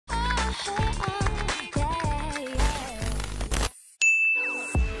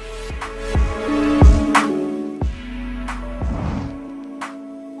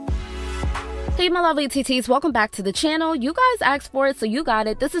my lovely TTs, welcome back to the channel. You guys asked for it, so you got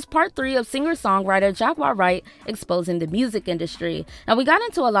it. This is part 3 of singer-songwriter Jaguar Wright exposing the music industry. Now, we got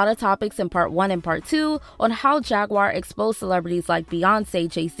into a lot of topics in part 1 and part 2 on how Jaguar exposed celebrities like Beyonce,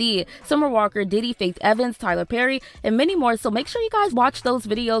 Jay-Z, Summer Walker, Diddy, Faith Evans, Tyler Perry, and many more. So make sure you guys watch those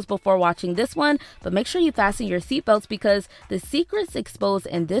videos before watching this one, but make sure you fasten your seatbelts because the secrets exposed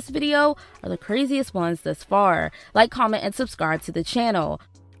in this video are the craziest ones thus far. Like, comment, and subscribe to the channel.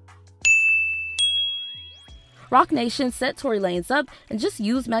 Roc Nation set Tory Lanez up and just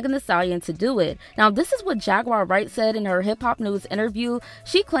used Megantheestallion to do it. Now, this is what Jaguar Wright said in her Hip Hop News interview.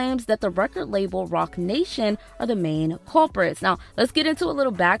 She claims that the record label Roc Nation are the main culprits. Now, let's get into a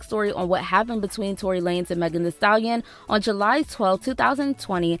little backstory on what happened between Tory Lanez and Megantheestallion. On July 12,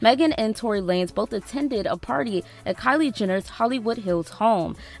 2020, Megan and Tory Lanez both attended a party at Kylie Jenner's Hollywood Hills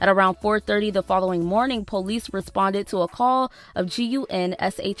home. At around 4:30 the following morning, police responded to a call of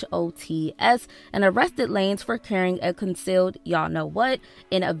GUNSHOTS and arrested Lanez for carrying a concealed y'all know what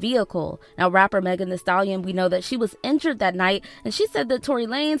in a vehicle. Now, rapper Megantheestallion, we know that she was injured that night, and she said that Tory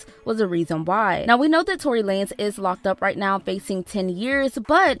Lanez was the reason why. Now, we know that Tory Lanez is locked up right now facing 10 years,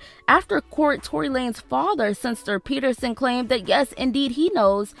 but after court, Tory Lanez's father, Senator Peterson, claimed that yes, indeed, he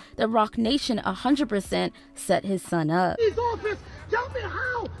knows that Roc Nation 100% set his son up. His office, tell me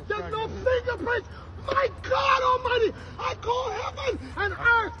how there's no fingerprints. My God Almighty, I call heaven and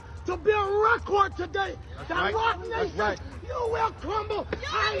earth to be a record today. That Roc Nation, you will crumble.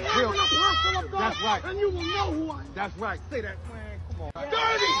 I am an apostle of God, and you will know who I am. That's right. Say that, man. Come on.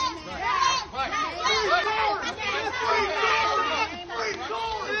 Dirty.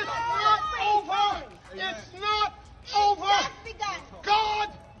 It's not over. God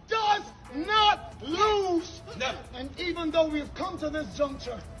does not lose. And even though we've come to this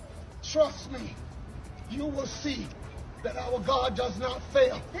juncture, trust me, you will see that our God does not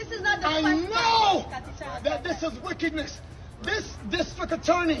fail. This is not the I know that this is wickedness. This district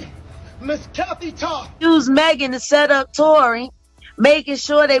attorney, Miss Kathy Todd, used Megan to set up Tory, making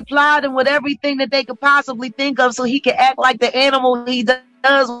sure they plied him with everything that they could possibly think of so he could act like the animal he does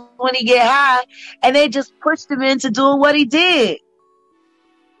when he get high, and they just pushed him into doing what he did.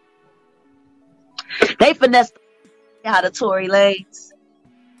 They finessed out of Tory Lanez,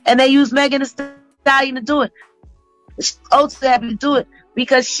 and they used Megantheestallion to do it. Also happy to do it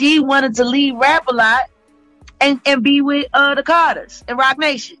because she wanted to leave rap a lot and be with the Carters and Roc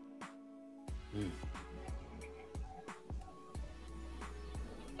Nation.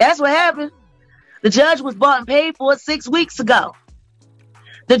 That's what happened. The judge was bought and paid for 6 weeks ago.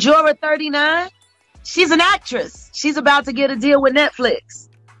 The juror 39, she's an actress. She's about to get a deal with Netflix.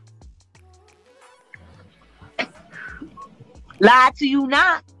 Lie to you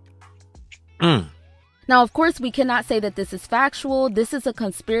not. Now, of course, we cannot say that this is factual. This is a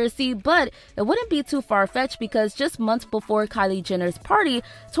conspiracy, but it wouldn't be too far-fetched because just months before Kylie Jenner's party,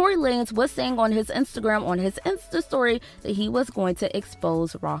 Tory Lanez was saying on his Instagram, on his Insta story, that he was going to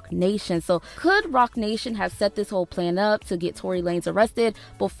expose Roc Nation. So could Roc Nation have set this whole plan up to get Tory Lanez arrested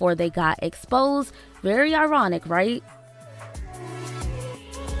before they got exposed? Very ironic, right?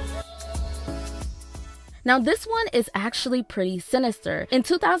 Now, this one is actually pretty sinister. In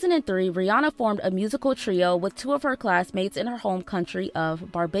 2003, Rihanna formed a musical trio with 2 of her classmates in her home country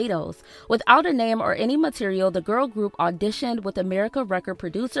of Barbados. Without a name or any material, the girl group auditioned with American record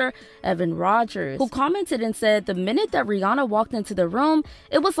producer Evan Rogers, who commented and said the minute that Rihanna walked into the room,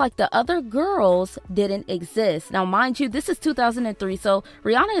 it was like the other girls didn't exist. Now, mind you, this is 2003, so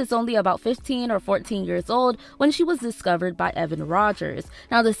Rihanna is only about 15 or 14 years old when she was discovered by Evan Rogers.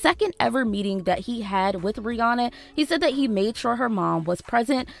 Now, the second ever meeting that he had with Rihanna, he said that he made sure her mom was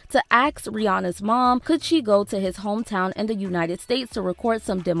present to ask Rihanna's mom could she go to his hometown in the United States to record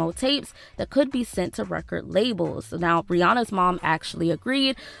some demo tapes that could be sent to record labels. Now, Rihanna's mom actually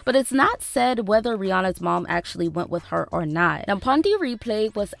agreed, but it's not said whether Rihanna's mom actually went with her or not. Now, Pondy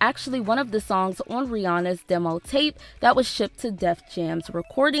Replay was actually one of the songs on Rihanna's demo tape that was shipped to Def Jam's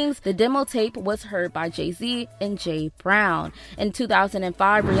recordings. The demo tape was heard by Jay-Z and Jay Brown. In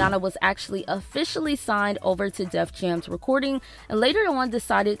 2005, Rihanna was actually officially signed over to Def Jam's recording and later on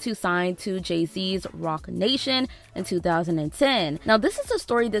decided to sign to Jay-Z's Roc Nation in 2010. Now, this is a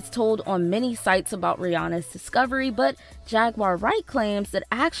story that's told on many sites about Rihanna's discovery, but Jaguar Wright claims that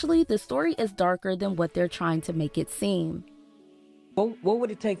actually the story is darker than what they're trying to make it seem. What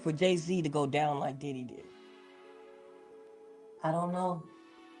would it take for Jay-Z to go down like Diddy did? I don't know.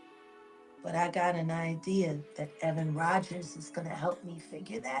 But I got an idea that Evan Rogers is going to help me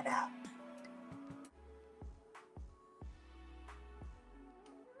figure that out.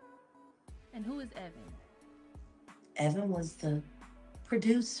 And who is Evan? Evan was the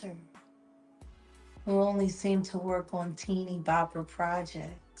producer who only seemed to work on teeny bopper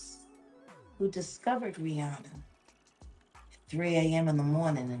projects, who discovered Rihanna at 3 a.m. in the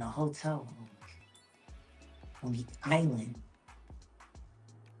morning in a hotel room on the island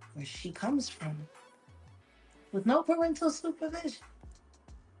where she comes from, with no parental supervision.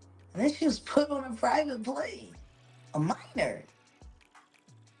 And then she was put on a private plane, a minor,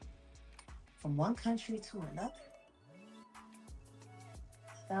 from one country to another,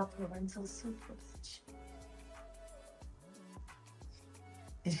 without parental supervision.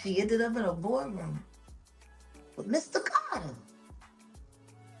 And she ended up in a boardroom with Mr. Carter,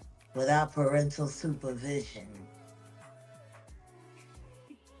 without parental supervision.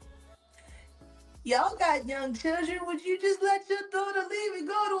 Y'all got young children. Would you just let your daughter leave and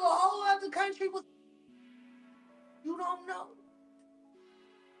go to a whole other country with you don't know?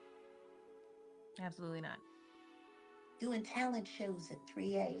 Absolutely not. Doing talent shows at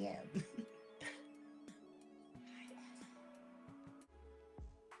 3 a.m.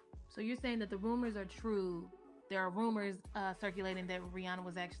 So you're saying that the rumors are true. There are rumors circulating that Rihanna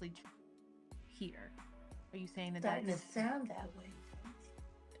was actually here. Are you saying that Starting to sound that way.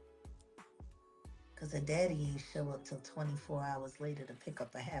 Because her daddy ain't show up till 24 hours later to pick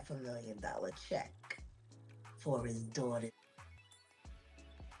up a $500,000 check for his daughter.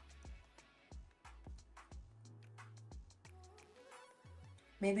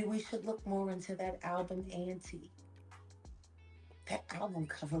 Maybe we should look more into that album, Auntie. That album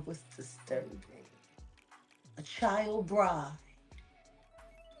cover was disturbing. A child bride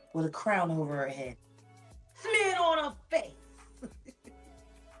with a crown over her head, smeared on her face.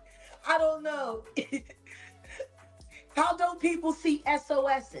 I don't know. How don't people see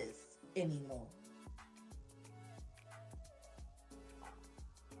SOSs anymore?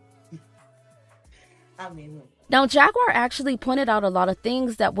 I mean, now, Jaguar actually pointed out a lot of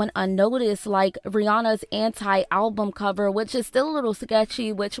things that went unnoticed, like Rihanna's anti-album cover, which is still a little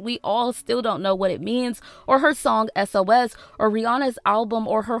sketchy, which we all still don't know what it means, or her song SOS, or Rihanna's album,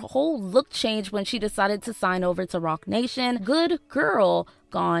 or her whole look change when she decided to sign over to Roc Nation. Good girl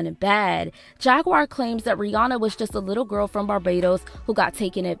gone bad. Jaguar claims that Rihanna was just a little girl from Barbados who got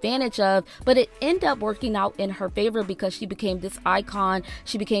taken advantage of, but it ended up working out in her favor because she became this icon,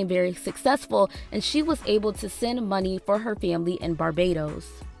 she became very successful, and she was able to send money for her family in Barbados.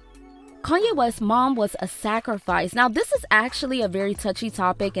 Kanye West's mom was a sacrifice. Now, this is actually a very touchy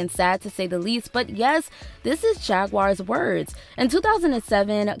topic and sad to say the least, but yes, this is Jaguar's words. In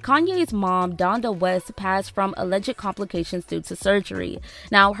 2007, Kanye's mom, Donda West, passed from alleged complications due to surgery.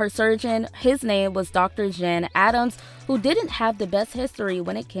 Now, her surgeon, his name was Dr. Jen Adams, who didn't have the best history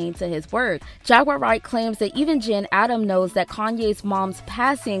when it came to his work. Jaguar Wright claims that even Jen Adams knows that Kanye's mom's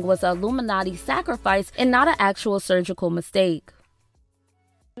passing was an Illuminati sacrifice and not an actual surgical mistake.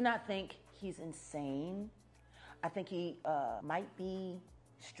 I do not think he's insane. I think he might be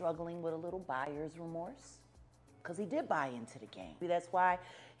struggling with a little buyer's remorse because he did buy into the game. That's why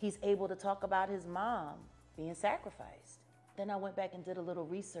he's able to talk about his mom being sacrificed. Then I went back and did a little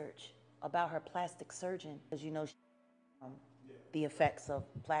research about her plastic surgeon, because you know the effects of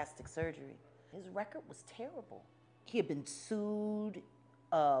plastic surgery. His record was terrible. He had been sued.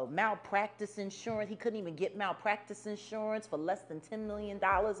 Malpractice insurance. He couldn't even get malpractice insurance for less than $10 million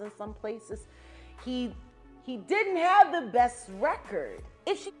in some places. He didn't have the best record.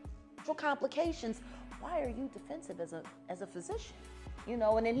 If she had complications, why are you defensive as a physician? You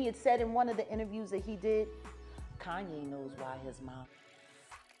know, and then he had said in one of the interviews that he did, Kanye knows why his mom.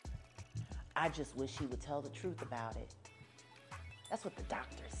 I just wish he would tell the truth about it. That's what the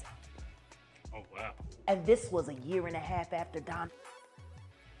doctor said. Oh, wow. And this was a year and a half after Don.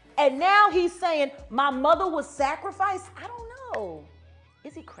 And now he's saying, my mother was sacrificed? I don't know.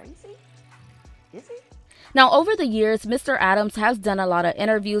 Is he crazy? Is he? Now, over the years, Mr. Adams has done a lot of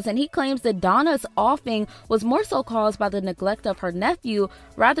interviews, and he claims that Donna's offing was more so caused by the neglect of her nephew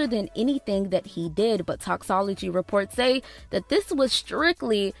rather than anything that he did. But toxology reports say that this was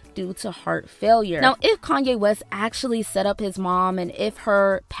strictly due to heart failure. Now, if Kanye West actually set up his mom and if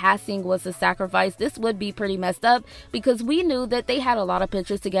her passing was a sacrifice, this would be pretty messed up, because we knew that they had a lot of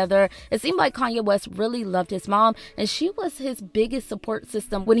pictures together. It seemed like Kanye West really loved his mom, and she was his biggest support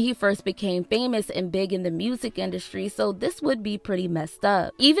system when he first became famous and big in the music industry, so this would be pretty messed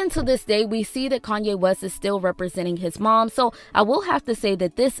up. Even to this day, we see that Kanye West is still representing his mom, so I will have to say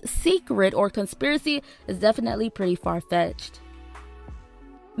that this secret or conspiracy is definitely pretty far-fetched.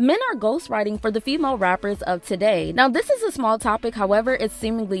 Men are ghostwriting for the female rappers of today. Now, this is a small topic, however, it's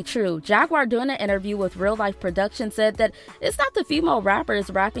seemingly true. Jaguar, during an interview with Real Life Production, said that it's not the female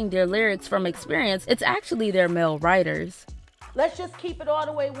rappers rapping their lyrics from experience, it's actually their male writers. Let's just keep it all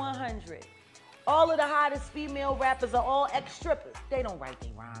the way 100. All of the hottest female rappers are all ex-strippers. They don't write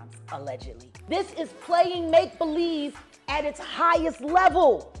their rhymes, allegedly. This is playing make-believe at its highest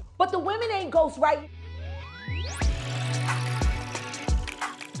level. But the women ain't ghostwriting.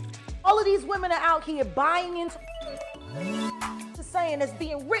 All of these women are out here buying into saying that's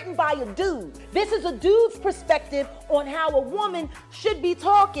being written by a dude. This is a dude's perspective on how a woman should be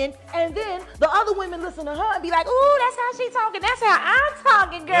talking, and then the other women listen to her and be like, ooh, that's how she talking. That's how I'm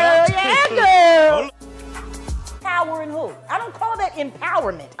talking, girl. Yeah, girl. Empowering who? I don't call that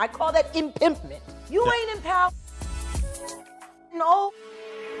empowerment. I call that impimpment. You ain't empowered. No,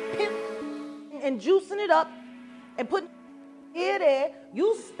 pimp and juicing it up and putting it there.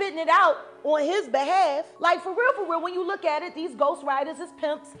 You spitting it out on his behalf. Like, for real, when you look at it, these ghostwriters is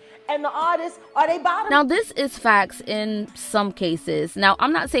pimps, and the artists, are they bottom? Now, this is facts in some cases. Now,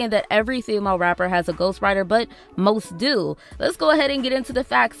 I'm not saying that every female rapper has a ghostwriter, but most do. Let's go ahead and get into the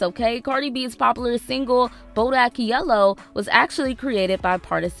facts, okay? Cardi B's popular single, Bodak Yellow, was actually created by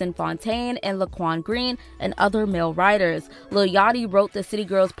Partisan Fontaine and Laquan Green and other male writers. Lil Yachty wrote the City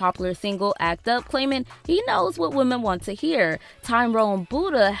Girls' popular single, Act Up, claiming he knows what women want to hear. Tyrone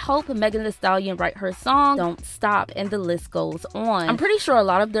Buddha helped Megantheestallion write her song, Don't Stop, and the list goes on. I'm pretty sure a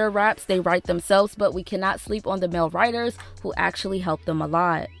lot of their raps they write themselves, but we cannot sleep on the male writers who actually help them a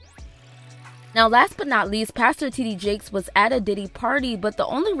lot. Now, last but not least, Pastor TD Jakes was at a Diddy party, but the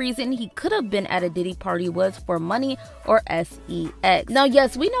only reason he could have been at a Diddy party was for money or sex. Now,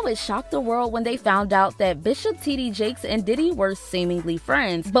 yes, we know it shocked the world when they found out that Bishop TD Jakes and Diddy were seemingly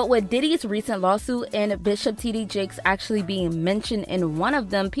friends. But with Diddy's recent lawsuit and Bishop TD Jakes actually being mentioned in one of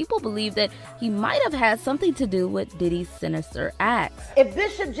them, people believe that he might have had something to do with Diddy's sinister acts. If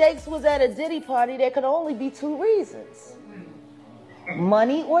Bishop Jakes was at a Diddy party, there could only be two reasons.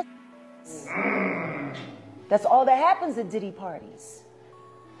 Money or that's all that happens at Diddy parties.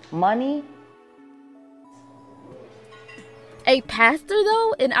 Money. A pastor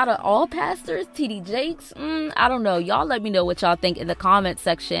though, and out of all pastors, TD Jakes, I don't know. Y'all let me know what y'all think in the comment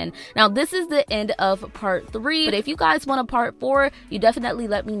section. Now, this is the end of part 3, but if you guys want a part 4, you definitely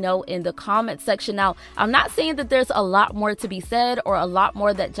let me know in the comment section. Now, I'm not saying that there's a lot more to be said or a lot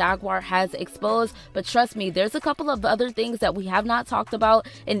more that Jaguar has exposed, but trust me, there's a couple of other things that we have not talked about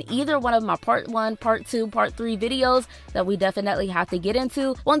in either one of my part 1, part 2, part 3 videos that we definitely have to get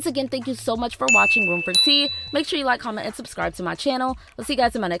into. Once again, thank you so much for watching Room for Tea. Make sure you like, comment, and subscribe to my channel. I'll see you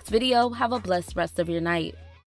guys in my next video. Have a blessed rest of your night.